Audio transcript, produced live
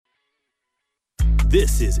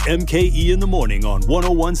This is MKE in the Morning on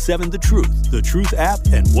 101.7 The Truth app,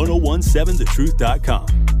 and 1017thetruth.com.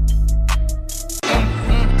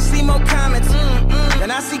 See more comments, then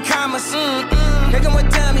I see commas. Nigga, what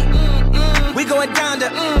dummy? We going down to,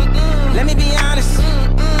 let me be honest.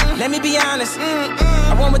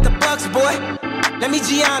 I won with the Bucks, boy. Let me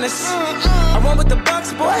be honest. I won with the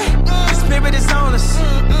Bucks, boy. The spirit is on us.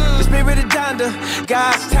 The spirit of Donda.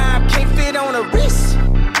 God's time can't fit on a wrist.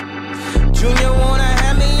 Junior wanna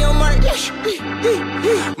have me on my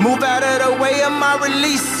move out of the way of my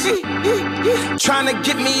release. Trying to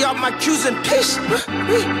get me off my cues and piss.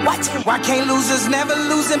 Why can't losers never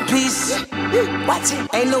lose in peace?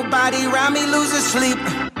 Ain't nobody around me losing sleep.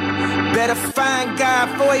 Better find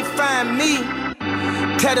God before he find me.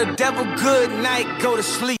 Tell the devil good night, go to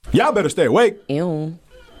sleep. Y'all better stay awake. Ew.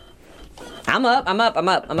 I'm up.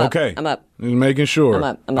 Okay. I'm up. Just making sure. I'm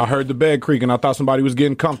up. I heard the bed creaking. I thought somebody was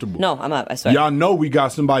getting comfortable. No, I'm up. I swear. Y'all know we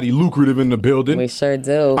got somebody lucrative in the building. We sure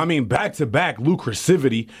do. I mean, back-to-back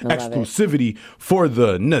lucrativity, exclusivity for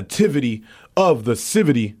the nativity of the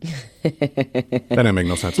civity. That didn't make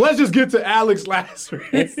no sense. Let's just get to Alex Lasry.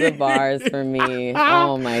 It's the bars for me.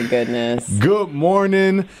 Oh, my goodness. Good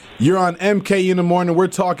morning. You're on MKE in the Morning. We're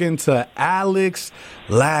talking to Alex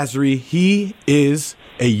Lasry. He is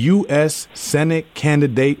a U.S. Senate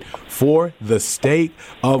candidate for the state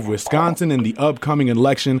of Wisconsin in the upcoming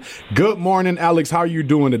election. Good morning, Alex. How are you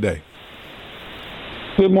doing today?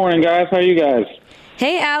 Good morning, guys. How are you guys?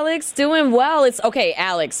 Hey, Alex. Doing well. It's okay,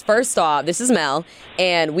 Alex. First off, this is Mel,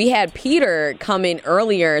 and we had Peter come in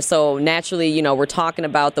earlier. So naturally, you know, we're talking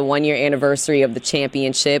about the 1-year anniversary of the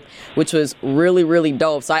championship, which was really, really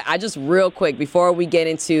dope. So I just real quick, before we get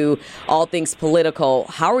into all things political,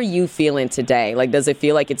 how are you feeling today? Like, does it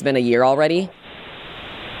feel like it's been a year already?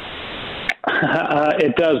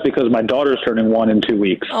 It does, because my daughter's turning 1 in 2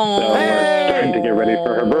 weeks. Oh. So we're starting to get ready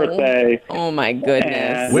for her birthday. Oh, my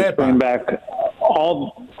goodness. And bring back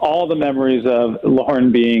all the memories of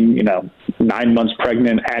Lauren being, 9 months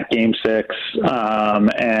pregnant at Game 6.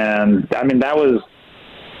 And, I mean, that was,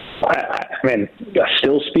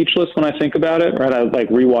 still speechless when I think about it, right? I,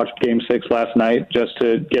 rewatched Game 6 last night just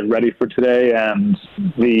to get ready for today, and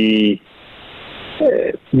the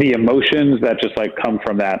emotions that just come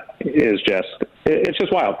from that is it's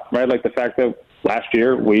just wild, right? Like the fact that last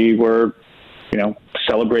year we were,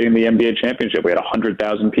 celebrating the NBA championship. We had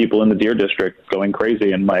 100,000 people in the Deer District going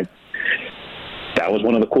crazy, and that was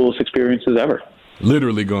one of the coolest experiences ever.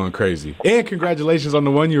 Literally going crazy. And congratulations on the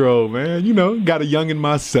 1-year-old, man. Got a youngin'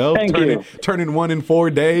 myself. Turning 1 in 4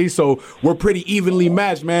 days. So we're pretty evenly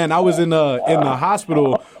matched, man. I was in the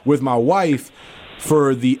hospital with my wife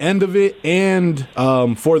for the end of it and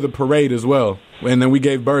for the parade as well. And then we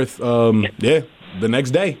gave birth, the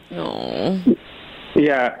next day. Aww.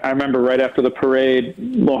 Yeah, I remember right after the parade,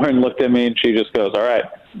 Lauren looked at me and she just goes, "All right,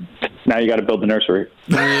 now you got to build the nursery."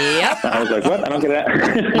 Yep. I was like, "What? I don't get that."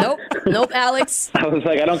 Nope, Alex. I was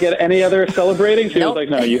like, "I don't get any other celebrating." She was like,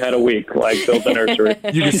 "No, you had a week. Build the nursery."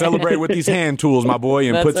 You can celebrate with these hand tools, my boy,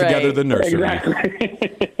 and put together the nursery.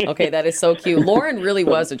 Exactly. Okay, that is so cute. Lauren really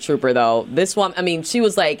was a trooper, though. This one, she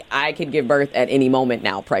was like, I could give birth at any moment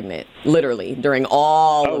now, pregnant, literally, during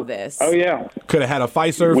all of this. Oh, yeah. Could have had a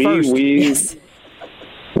Pfizer first. Yes.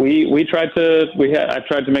 I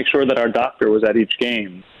tried to make sure that our doctor was at each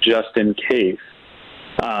game just in case,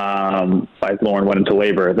 Lauren went into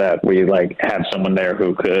labor, that we had someone there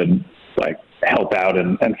who could help out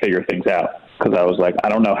and figure things out. Because I was like, I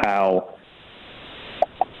don't know how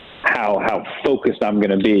focused I'm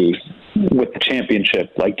going to be with the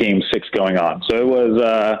championship, Game 6 going on. So it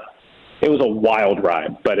was a wild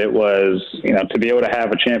ride, but it was, to be able to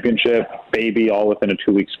have a championship baby all within a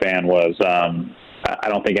 2-week span was, I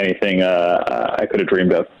don't think anything I could have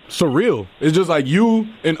dreamed of. Surreal. It's just like you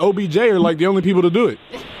and OBJ are the only people to do it.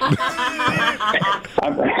 Look,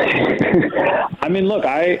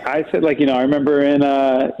 I said, I remember in,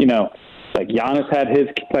 Giannis had his,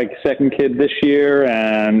 second kid this year,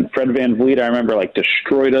 and Fred VanVleet, I remember,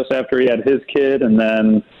 destroyed us after he had his kid, and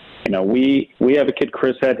then, we have a kid,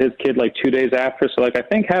 Chris had his kid, 2 days after, so, I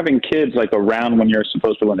think having kids, around when you're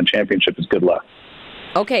supposed to win a championship is good luck.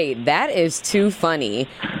 Okay, that is too funny.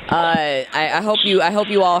 I hope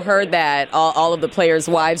you all heard that, all of the players'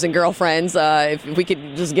 wives and girlfriends. If we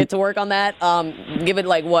could just get to work on that. Give it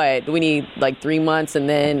what? Do we need 3 months and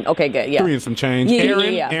then? Okay, good. Yeah, 3 and some change.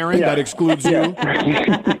 Aaron, that excludes you.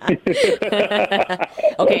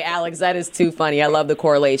 Okay, Alex, that is too funny. I love the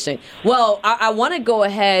correlation. Well, I want to go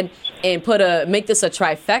ahead and make this a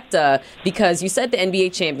trifecta, because you said the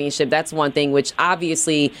NBA championship, that's one thing, which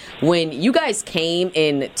obviously when you guys came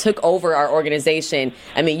and took over our organization,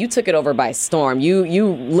 I mean, you took it over by storm.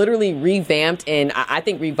 You literally revamped and I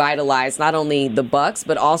think revitalized not only the Bucks,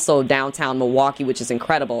 but also downtown Milwaukee, which is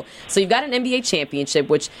incredible. So you've got an NBA championship,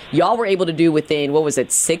 which y'all were able to do within,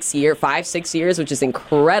 5-6 years, which is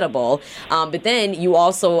incredible. But then you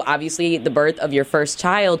also, obviously, the birth of your first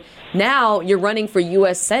child. Now you're running for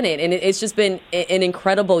U.S. Senate, and it's just been an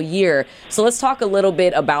incredible year. So let's talk a little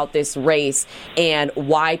bit about this race and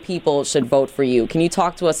why people should vote for you. Can you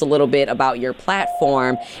talk to us a little bit about your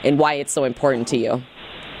platform and why it's so important to you?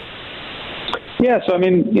 Yeah, so I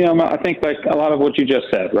mean, I think like a lot of what you just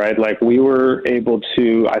said, right? Like we were able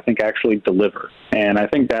to, I think, actually deliver. And I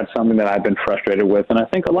think that's something that I've been frustrated with. And I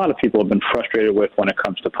think a lot of people have been frustrated with when it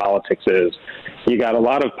comes to politics is you got a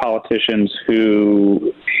lot of politicians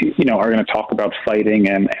who, are going to talk about fighting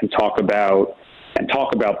and talk about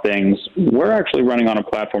things. We're actually running on a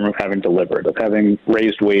platform of having delivered, of having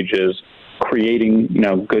raised wages, creating,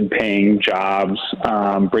 good paying jobs,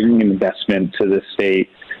 bringing investment to the state.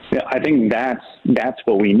 I think that's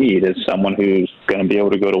what we need is someone who's going to be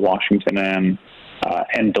able to go to Washington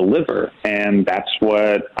and deliver. And that's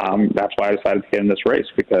why I decided to get in this race,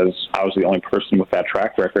 because I was the only person with that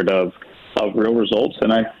track record of real results.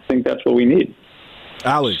 And I think that's what we need.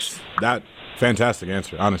 Alex, that fantastic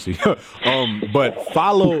answer, honestly. But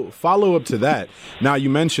follow up to that. Now, you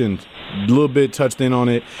mentioned a little bit, touched in on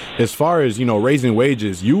it. As far as, raising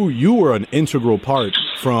wages, you were an integral part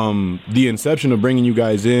from the inception of bringing you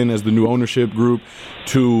guys in as the new ownership group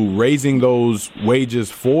to raising those wages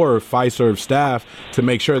for Fiserv staff to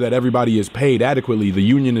make sure that everybody is paid adequately,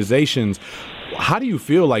 the unionizations. How do you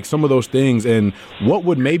feel like some of those things, and what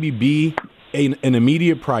would maybe be an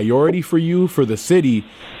immediate priority for you, for the city,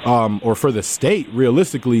 or for the state,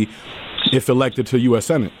 realistically, if elected to U.S.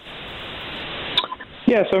 Senate?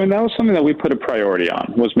 Yeah, so I mean, that was something that we put a priority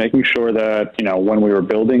on, was making sure that, when we were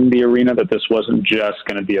building the arena, that this wasn't just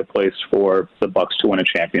going to be a place for the Bucks to win a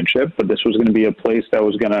championship, but this was going to be a place that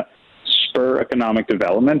was going to spur economic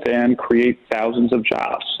development and create thousands of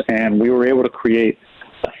jobs. And we were able to create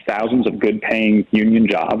thousands of good-paying union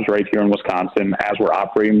jobs right here in Wisconsin as we're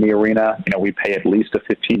operating the arena. We pay at least a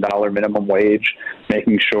 $15 minimum wage,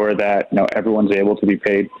 making sure that everyone's able to be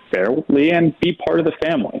paid fairly and be part of the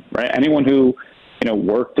family. Right? Anyone who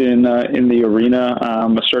worked in the arena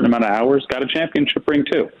a certain amount of hours got a championship ring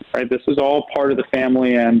too. Right? This is all part of the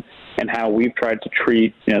family and how we've tried to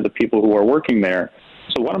treat the people who are working there.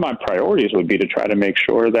 So one of my priorities would be to try to make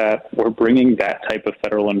sure that we're bringing that type of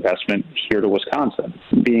federal investment here to Wisconsin,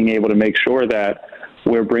 being able to make sure that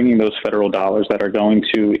we're bringing those federal dollars that are going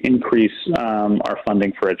to increase our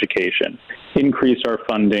funding for education, increase our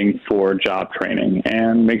funding for job training,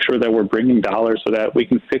 and make sure that we're bringing dollars so that we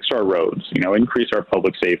can fix our roads, increase our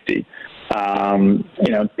public safety.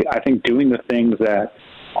 I think doing the things that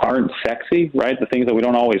aren't sexy, right? The things that we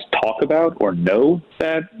don't always talk about or know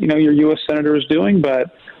that, your U.S. Senator is doing,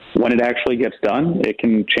 but when it actually gets done, it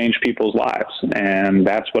can change people's lives. And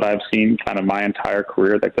that's what I've seen kind of my entire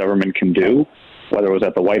career that government can do, whether it was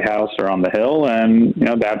at the White House or on the Hill. And,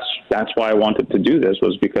 that's why I wanted to do this,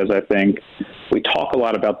 was because I think we talk a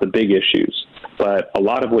lot about the big issues, but a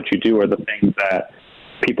lot of what you do are the things that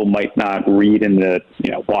people might not read in the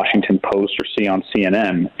Washington Post or see on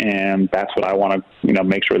CNN, and that's what I want to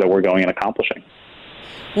make sure that we're going and accomplishing.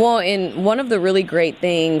 Well, and one of the really great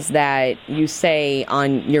things that you say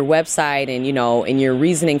on your website and, in your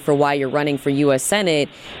reasoning for why you're running for U.S. Senate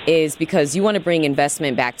is because you want to bring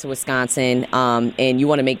investment back to Wisconsin, and you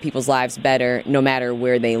want to make people's lives better no matter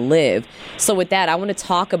where they live. So with that, I want to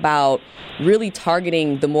talk about really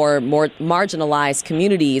targeting the more marginalized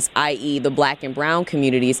communities, i.e. the Black and brown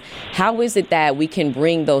communities. How is it that we can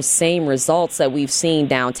bring those same results that we've seen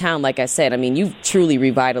downtown? Like I said, I mean, you've truly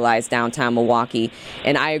revitalized downtown Milwaukee,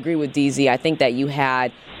 and I agree with DZ. I think that you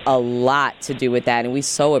had a lot to do with that, and we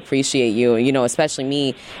so appreciate you, especially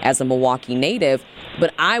me as a Milwaukee native.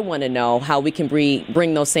 But I want to know how we can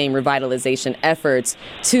bring those same revitalization efforts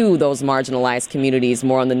to those marginalized communities,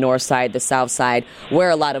 more on the north side, the south side, where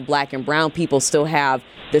a lot of Black and brown people still have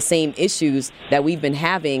the same issues that we've been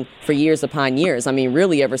having for years upon years. I mean,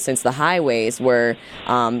 really ever since the highways were,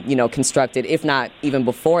 constructed, if not even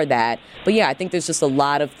before that. But yeah, I think there's just a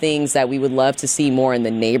lot of things that we would love to see more in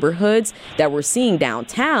the neighborhoods that we're seeing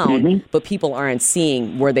downtown, but people aren't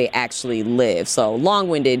seeing where they actually live. So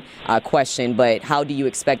long-winded question, but how do you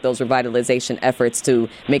expect those revitalization efforts to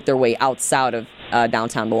make their way outside of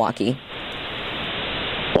downtown Milwaukee?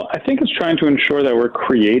 Well, I think it's trying to ensure that we're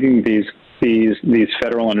creating these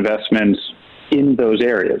federal investments in those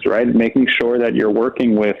areas, right? Making sure that you're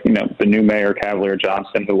working with, the new mayor, Cavalier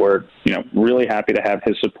Johnson, who we're, really happy to have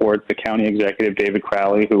his support, the county executive, David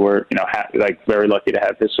Crowley, who we're, very lucky to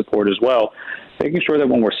have his support as well. Making sure that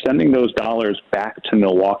when we're sending those dollars back to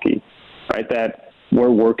Milwaukee, right, that we're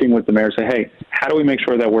working with the mayor to say, hey, how do we make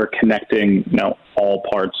sure that we're connecting, all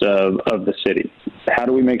parts of the city? How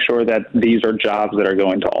do we make sure that these are jobs that are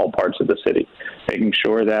going to all parts of the city? Making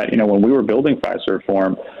sure that, when we were building Fiserv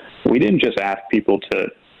Forum, we didn't just ask people to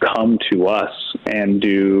come to us and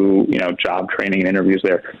do, job training and interviews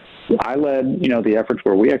there. I led, the efforts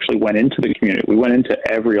where we actually went into the community. We went into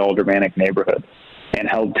every aldermanic neighborhood and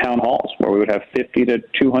held town halls where we would have 50 to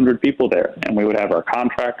 200 people there. And we would have our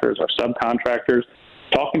contractors, our subcontractors,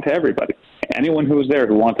 talking to everybody. Anyone who was there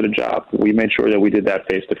who wanted a job, we made sure that we did that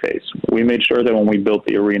face-to-face. We made sure that when we built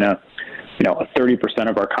the arena, 30%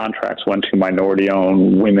 of our contracts went to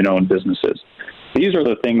minority-owned, women-owned businesses. These are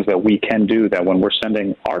the things that we can do, that when we're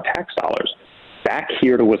sending our tax dollars back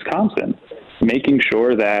here to Wisconsin, making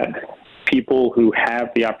sure that people who have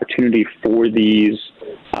the opportunity for these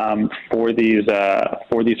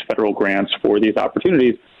federal grants, for these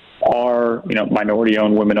opportunities, are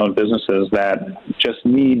minority-owned, women-owned businesses that just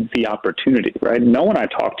need the opportunity, right? No one I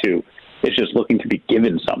talk to is just looking to be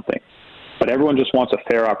given something, but everyone just wants a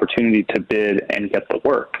fair opportunity to bid and get the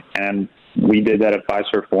work. And we did that at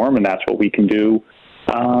Fiserv Forum, and that's what we can do,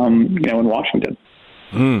 in Washington.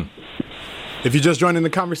 If you're just joining the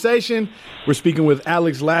conversation, we're speaking with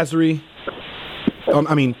Alex Lasry.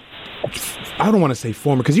 I don't want to say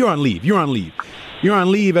former, because you're on leave. You're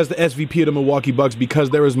on leave as the SVP of the Milwaukee Bucks,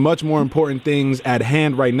 because there is much more important things at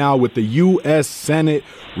hand right now with the U.S. Senate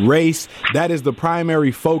race. That is the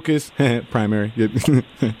primary focus. Primary.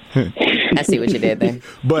 I see what you did there.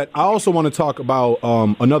 But I also want to talk about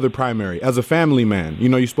another primary. As a family man,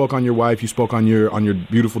 you spoke on your wife, you spoke on your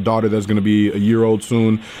beautiful daughter that's going to be a year old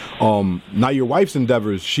soon. Now your wife's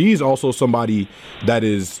endeavors, she's also somebody that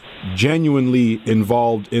is genuinely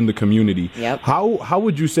involved in the community. Yep. How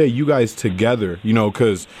would you say you guys together,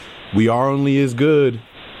 because we are only as good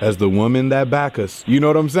as the women that back us. You know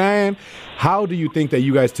what I'm saying? How do you think that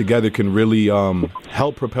you guys together can really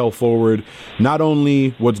help propel forward not only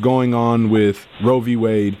what's going on with Roe v.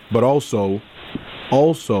 Wade, but also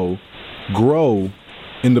grow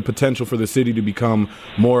in the potential for the city to become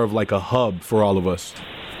more of like a hub for all of us?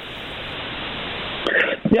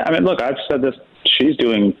 Yeah, look, I've said this. She's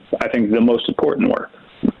doing, I think, the most important work.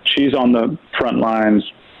 She's on the front lines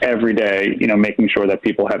every day, making sure that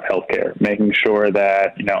people have health care, making sure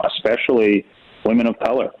that, especially women of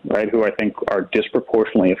color, right, who I think are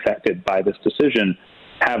disproportionately affected by this decision,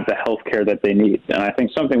 have the health care that they need. And I think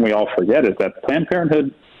something we all forget is that Planned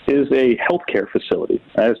Parenthood is a health care facility.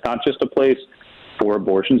 Right? It's not just a place for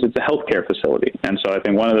abortions, it's a health care facility. And so I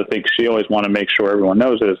think one of the things she always want to make sure everyone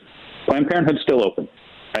knows is Planned Parenthood's still open.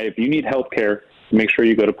 Right? If you need health care, make sure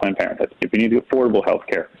you go to Planned Parenthood. If you need affordable health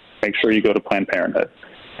care, make sure you go to Planned Parenthood.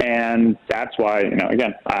 And that's why,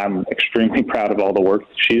 again, I'm extremely proud of all the work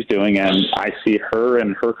that she's doing, and I see her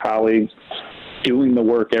and her colleagues doing the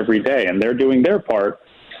work every day, and they're doing their part.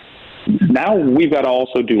 Now we've got to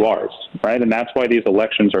also do ours, right? And that's why these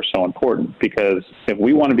elections are so important, because if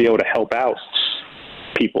we want to be able to help out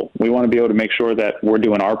people, we want to be able to make sure that we're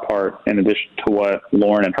doing our part in addition to what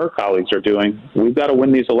Lauren and her colleagues are doing. We've got to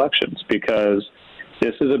win these elections, because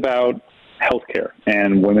this is about healthcare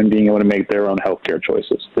and women being able to make their own healthcare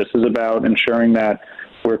choices. This is about ensuring that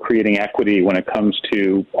we're creating equity when it comes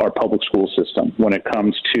to our public school system, when it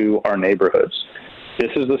comes to our neighborhoods. This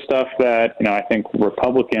is the stuff that, I think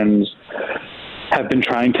Republicans have been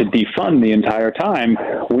trying to defund the entire time.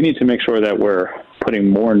 We need to make sure that we're putting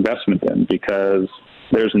more investment in, because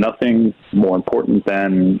there's nothing more important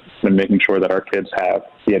than making sure that our kids have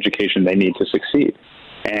the education they need to succeed.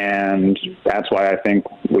 And that's why I think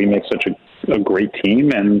we make such a great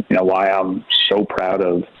team, and why I'm so proud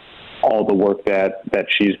of all the work that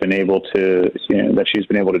she's been able to do, and that she's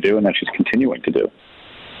continuing to do.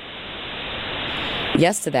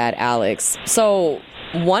 Yes to that, Alex. So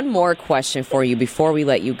one more question for you before we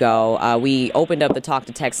let you go. We opened up the Talk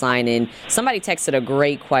to Text line, and somebody texted a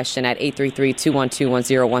great question at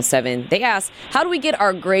 833-212-1017. They asked, how do we get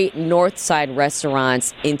our great Northside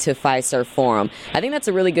restaurants into Fiserv Forum? I think that's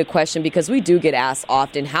a really good question, because we do get asked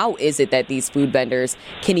often, how is it that these food vendors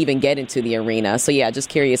can even get into the arena? So yeah, just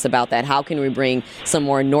curious about that. How can we bring some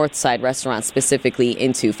more Northside restaurants specifically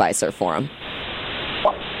into Fiserv Forum?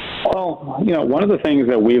 Well, one of the things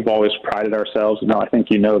that we've always prided ourselves, I think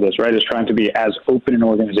you know this, right, is trying to be as open an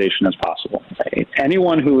organization as possible. Right?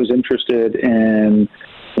 Anyone who is interested in,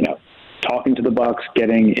 talking to the Bucks,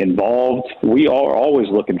 getting involved. We are always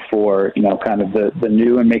looking for, kind of the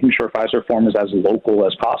new and making sure Fiserv Forum is as local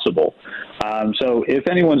as possible. So if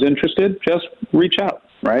anyone's interested, just reach out,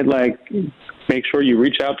 right? Like, make sure you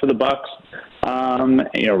reach out to the Bucks.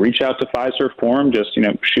 Reach out to Fiserv Forum. Just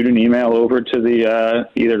shoot an email over to the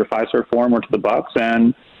either to Fiserv Forum or to the Bucks,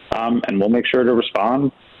 and we'll make sure to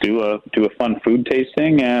respond. Do a fun food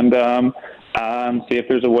tasting and see if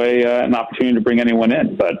there's a way, an opportunity to bring anyone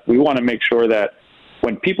in. But we want to make sure that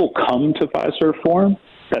when people come to Fiserv Forum,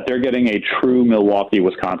 that they're getting a true Milwaukee,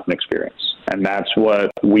 Wisconsin experience, and that's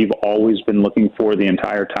what we've always been looking for the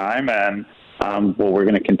entire time, and what we're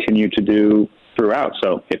going to continue to do throughout.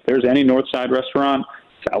 So if there's any Northside restaurant,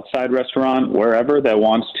 Southside restaurant, wherever that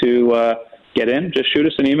wants to get in, just shoot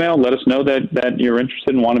us an email. Let us know that you're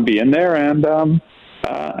interested and want to be in there, and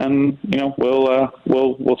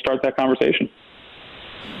we'll start that conversation.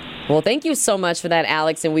 Well, thank you so much for that,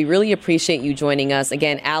 Alex, and we really appreciate you joining us.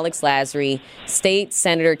 Again, Alex Lasry, state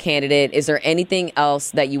senator candidate. Is there anything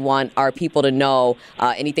else that you want our people to know,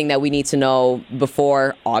 anything that we need to know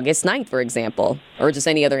before August 9th, for example, or just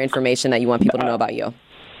any other information that you want people to know about you?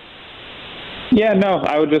 Yeah, no,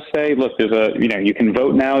 I would just say, look, there's you can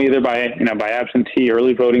vote now either by absentee.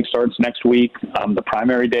 Early voting starts next week. The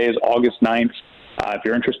primary day is August 9th. If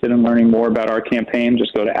you're interested in learning more about our campaign,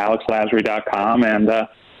 just go to alexlasry.com, and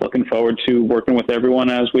looking forward to working with everyone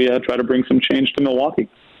as we try to bring some change to Milwaukee.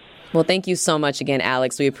 Well, thank you so much again,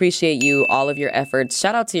 Alex. We appreciate you, all of your efforts.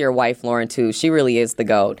 Shout out to your wife, Lauren, too. She really is the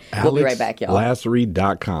GOAT. We'll be right back, y'all.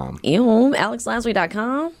 AlexLasry.com.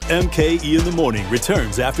 AlexLasry.com. MKE in the Morning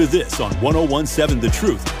returns after this on 101.7 The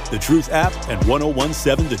Truth, The Truth app, and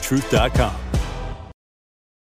 101.7thetruth.com.